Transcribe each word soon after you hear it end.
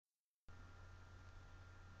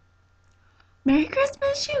Merry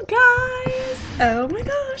Christmas, you guys! Oh my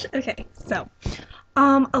gosh. Okay, so,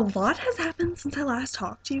 a lot has happened since I last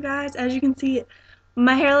talked to you guys. As you can see,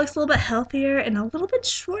 my hair looks a little bit healthier and a little bit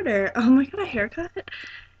shorter. I got a haircut.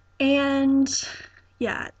 And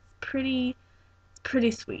yeah, it's pretty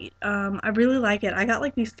sweet. I really like it. I got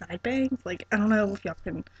like these side bangs. Like, I don't know if y'all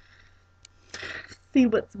can see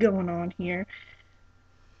what's going on here.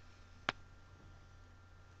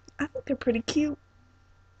 I think they're pretty cute.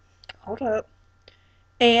 Hold up.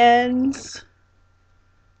 And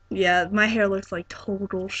yeah, my hair looks like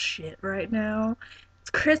total shit right now.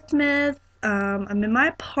 It's Christmas. I'm in my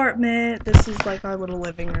apartment. This is like our little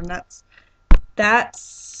living room.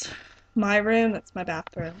 That's my room. That's my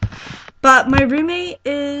bathroom. But my roommate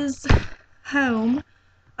is home.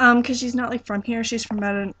 Because she's not like from here. She's from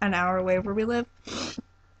about an hour away where we live.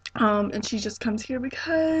 And she just comes here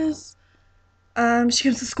because she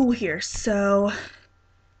comes to school here. So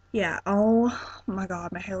yeah, oh my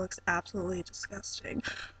god, my hair looks absolutely disgusting.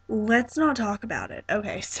 Let's not talk about it.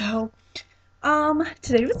 Okay, so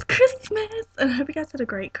today was Christmas, and I hope you guys had a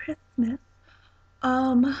great Christmas.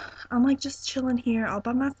 I'm like just chilling here all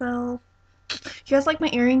by myself. You guys like my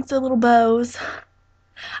earrings? They're little bows.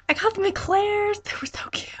 I got them at Claire's. They were so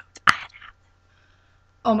cute.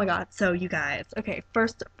 Oh my god, so you guys. Okay,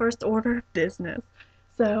 first order of business.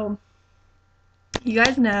 So you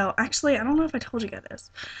guys know, actually I don't know if I told you guys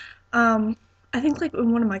this. I think like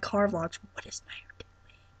in one of my car vlogs, what is my hair doing?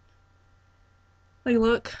 Like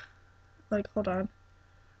look, like hold on.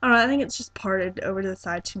 I don't know, I think it's just parted over to the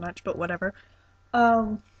side too much, but whatever.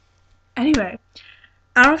 Um anyway,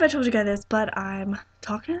 I don't know if I told you guys this, but I'm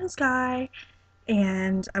talking to this guy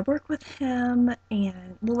and I work with him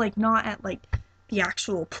and well like not at like the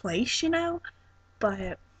actual place,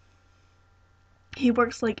 but he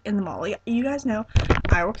works like in the mall. You guys know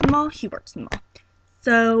I work in the mall, he works in the mall.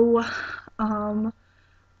 So,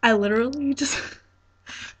 I literally just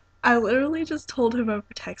I literally just told him over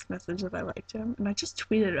text message that I liked him, and I just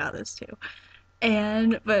tweeted about this too.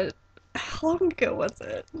 But how long ago was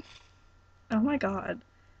it? Oh my god,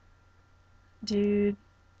 dude.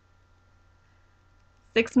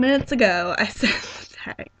 6 minutes ago, I sent the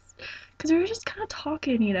text because we were just kind of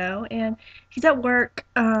talking, and he's at work.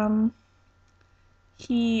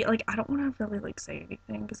 He like I don't want to really like say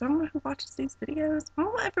anything because I don't know who watches these videos. I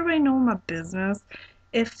don't want everybody knowing my business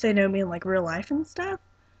if they know me in like real life and stuff.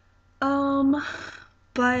 Um,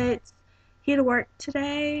 but he had to work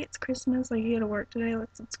today. It's Christmas, like he had to work today. Like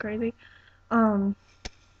it's crazy. Um,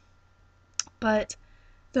 but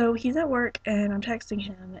so he's at work and I'm texting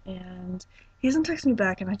him and he doesn't text me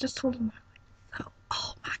back and I just told him so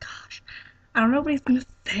oh my gosh. I don't know what he's gonna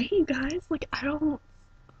say, you guys. Like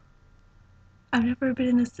I've never been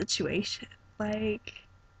in this situation. Like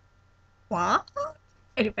what?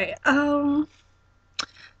 Anyway, so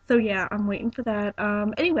yeah, I'm waiting for that.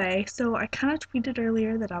 Anyway, so I kind of tweeted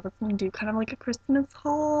earlier that I was gonna do kind of like a Christmas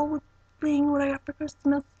haul thing, what I got for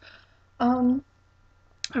Christmas. Um,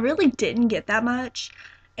 I really didn't get that much,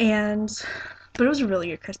 and but it was a really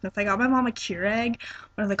good Christmas. I got my mom a Keurig,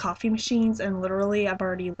 one of the coffee machines, and literally I've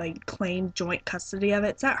already like claimed joint custody of it.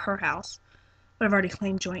 It's at her house, but I've already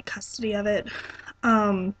claimed joint custody of it.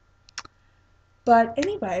 Um, but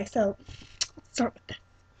anyway, so let's start with this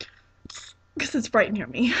because it's right near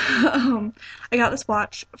me. I got this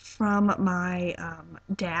watch from my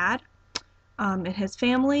dad and his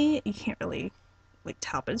family. You can't really like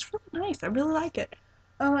tell, but it's really nice. I really like it.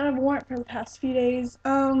 And I've worn it for the past few days.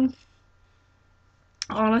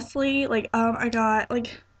 Honestly, like I got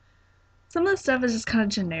like some of the stuff is just kind of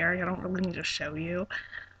generic. I don't really need to show you,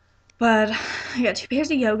 but I got two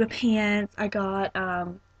pairs of yoga pants. I got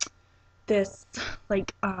this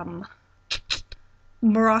like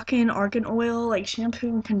Moroccan argan oil, like shampoo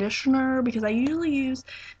and conditioner, because I usually use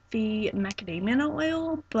the macadamia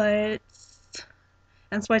oil, but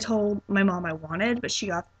and so I told my mom I wanted, but she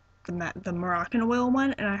got the Moroccan oil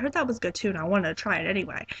one, and I heard that was good too, and I wanted to try it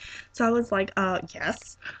anyway. So I was like,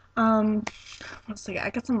 yes. Um, let's see, I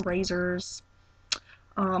got some razors,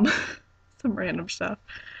 um, some random stuff,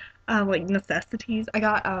 like necessities. I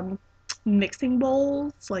got mixing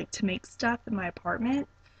bowls, like to make stuff in my apartment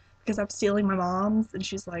because I'm stealing my mom's, and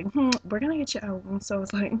she's like, we're gonna get you out. And so I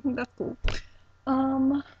was like, that's cool.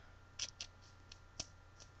 Um,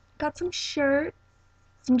 got some shirts,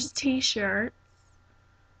 some just t-shirts.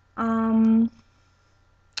 Um,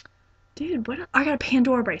 dude, what? I got a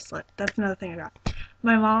Pandora bracelet. That's another thing I got.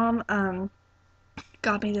 My mom,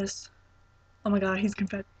 got me this. Oh my god, he's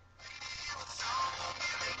confetti.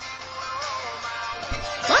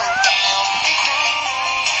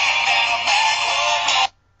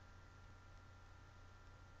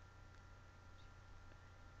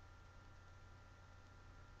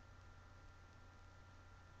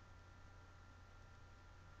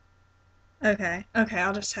 Okay. Okay,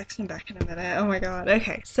 I'll just text him back in a minute. Oh my god.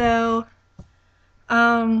 Okay, so,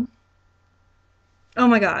 um, oh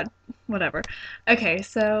my god. Whatever. Okay,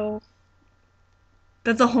 so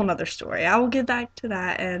that's a whole nother story. I will get back to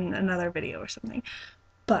that in another video or something.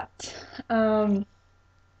 But,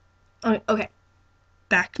 okay,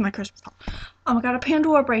 back to my Christmas haul. I got a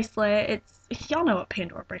Pandora bracelet. Y'all know what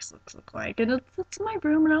Pandora bracelets look like, and it's in my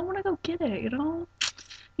room, and I want to go get it.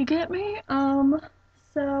 You get me?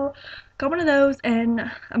 So got one of those,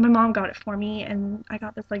 and my mom got it for me, and I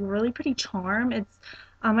got this like really pretty charm. It's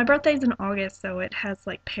my birthday's in August, so it has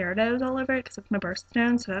like peridot all over it because it's my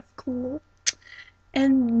birthstone, so that's cool.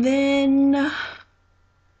 And then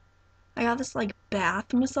I got this like bath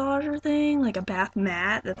massager thing, like a bath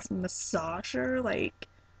mat that's a massager, like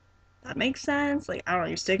that makes sense. Like I don't know,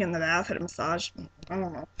 you stick in the bath and massage. I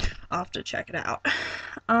don't know. I'll have to check it out.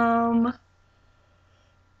 Um.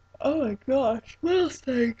 Oh my gosh, what else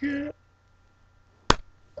did I get?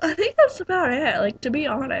 I think that's about it. Like to be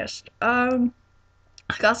honest, I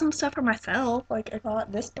got some stuff for myself. Like I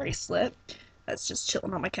got this bracelet that's just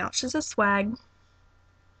chilling on my couch. This is swag.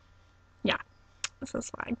 Yeah, this is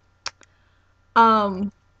swag.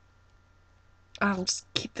 Um, I'm just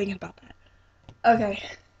keep thinking about that. Okay,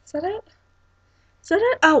 is that it? Is that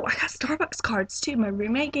it? Oh, I got Starbucks cards too. My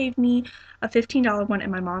roommate gave me a $15 one,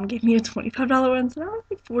 and my mom gave me a $25 one. So that was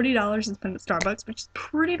like $40 to spend at Starbucks, which is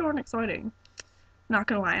pretty darn exciting. Not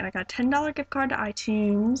gonna lie. And I got a $10 gift card to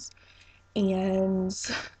iTunes and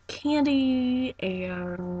candy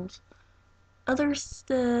and other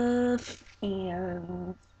stuff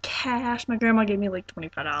and cash. My grandma gave me like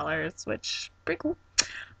 $25, which pretty cool.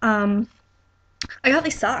 Um, I got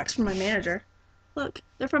these socks from my manager. Look,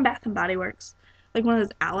 they're from Bath and Body Works. Like one of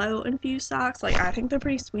those aloe infused socks. Like I think they're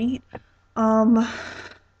pretty sweet. Um,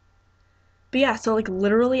 but yeah, so like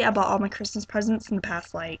literally I bought all my Christmas presents in the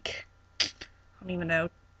past like I don't even know,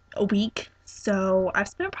 a week. So I've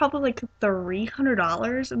spent probably like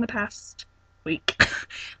 $300 in the past week.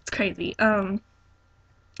 It's crazy. I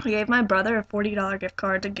gave my brother a $40 gift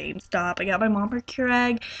card to GameStop. I got my mom her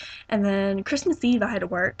Keurig, and then Christmas Eve I had to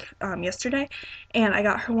work yesterday, and I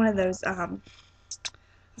got her one of those. I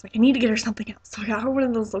was like, I need to get her something else, so I got her one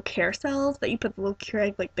of those little carousels that you put the little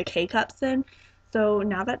Keurig, like the K cups in. So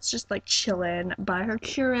now that's just like chilling by her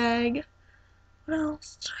Keurig. What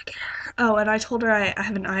else did I get her? Oh, and I told her I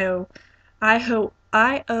have an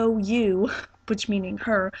IOU, which meaning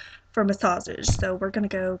her, for massages. So we're gonna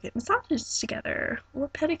go get massages together, or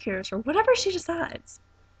pedicures, or whatever she decides.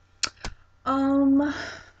 Um,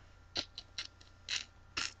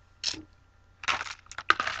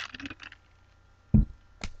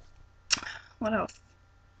 what else?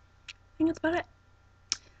 I think that's about it.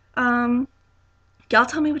 Um, y'all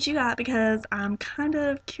tell me what you got because I'm kind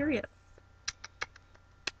of curious.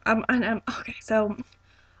 Okay, so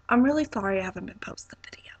I'm really sorry I haven't been posting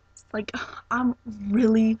videos. Like, I'm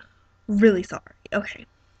really, really sorry. Okay,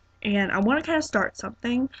 and I want to kind of start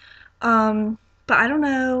something. But I don't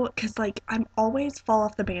know, because like I'm always fall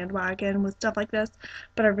off the bandwagon with stuff like this,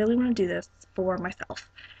 but I really want to do this for myself.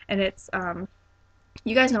 And it's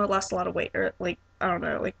you guys know I lost a lot of weight, or like I don't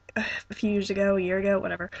know, like a few years ago, a year ago,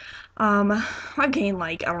 whatever. I gained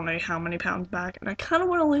like I don't know how many pounds back, and I kind of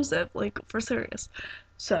want to lose it, like for serious.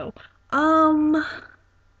 So, um,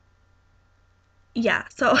 yeah.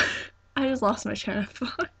 So I just lost my train of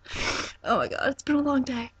thought. Oh my god, it's been a long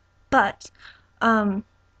day. But um,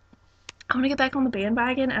 I want to get back on the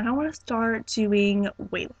bandwagon, and I want to start doing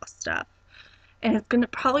weight loss stuff. And it's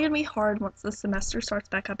probably gonna be hard once the semester starts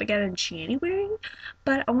back up again in January.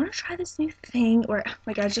 But I want to try this new thing where,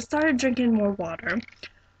 like, I just started drinking more water.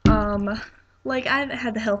 Um, like I haven't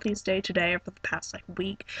had the healthiest day today for the past like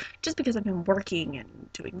week, just because I've been working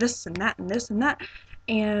and doing this and that and this and that,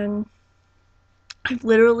 and I've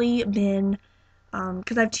literally been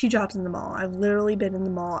because I have two jobs in the mall. I've literally been in the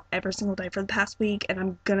mall every single day for the past week, and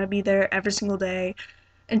I'm gonna be there every single day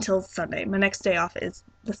until Sunday. My next day off is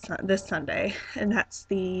this Sunday, and that's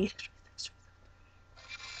the.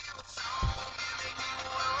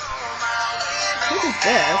 What is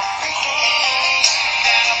this?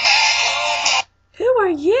 Who are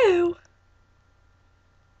you?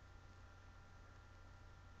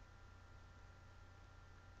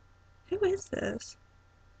 Who is this?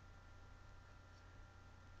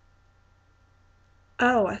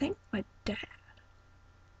 Oh, I think my dad.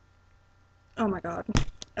 Oh my god.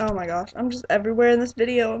 Oh my gosh, I'm just everywhere in this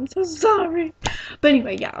video. I'm so sorry. But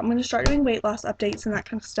anyway, yeah, I'm gonna start doing weight loss updates and that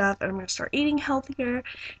kind of stuff, and I'm gonna start eating healthier.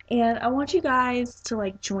 And I want you guys to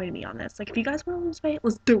like join me on this. Like, if you guys want to lose weight,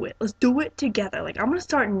 let's do it. Let's do it together. Like, I'm gonna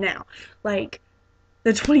start now, like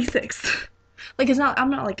the 26th. Like, it's not, I'm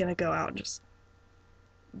not, like, gonna go out and just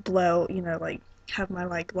blow, you know, like, have my,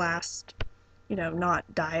 like, last, you know, not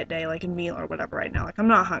diet day, like, a meal or whatever right now. Like, I'm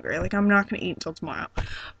not hungry. Like, I'm not gonna eat until tomorrow.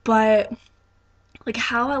 But, like,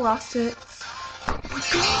 how I lost it, oh my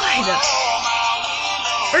god!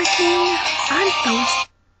 Freaking,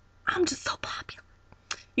 I'm just so popular.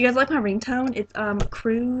 You guys like my ringtone? It's,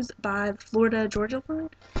 Cruise by the Florida Georgia Line.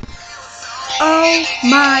 Oh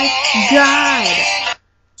my god!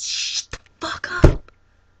 Shut the fuck up!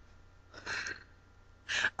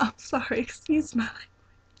 I'm sorry, excuse my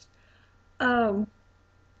language.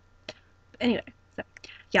 Anyway, so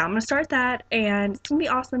yeah, I'm gonna start that, and it's gonna be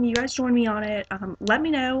awesome. You guys join me on it. Let me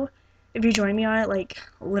know if you're joining me on it. Like,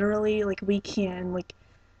 literally, like, we can, like,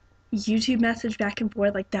 YouTube message back and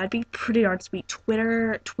forth. Like, that'd be pretty darn sweet.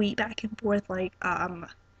 Twitter tweet back and forth. Like,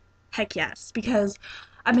 heck yes, because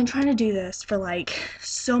I've been trying to do this for, like,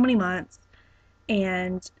 so many months,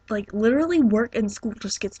 and, like, literally work and school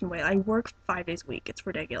just gets in the way. I work 5 days a week. It's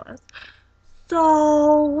ridiculous.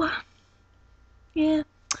 So yeah,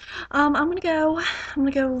 I'm gonna go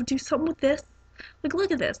do something with this. Like,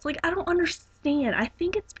 look at this. Like, I don't understand. I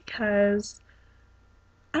think it's because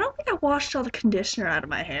I don't think I washed all the conditioner out of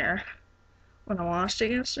my hair when I washed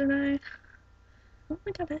it yesterday. I don't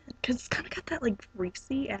think I did, because it's kind of got that, like,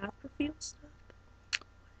 greasy after feel stuff.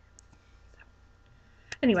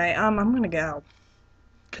 Anyway, I'm gonna go,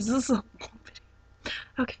 because this is a long video.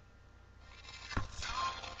 Okay.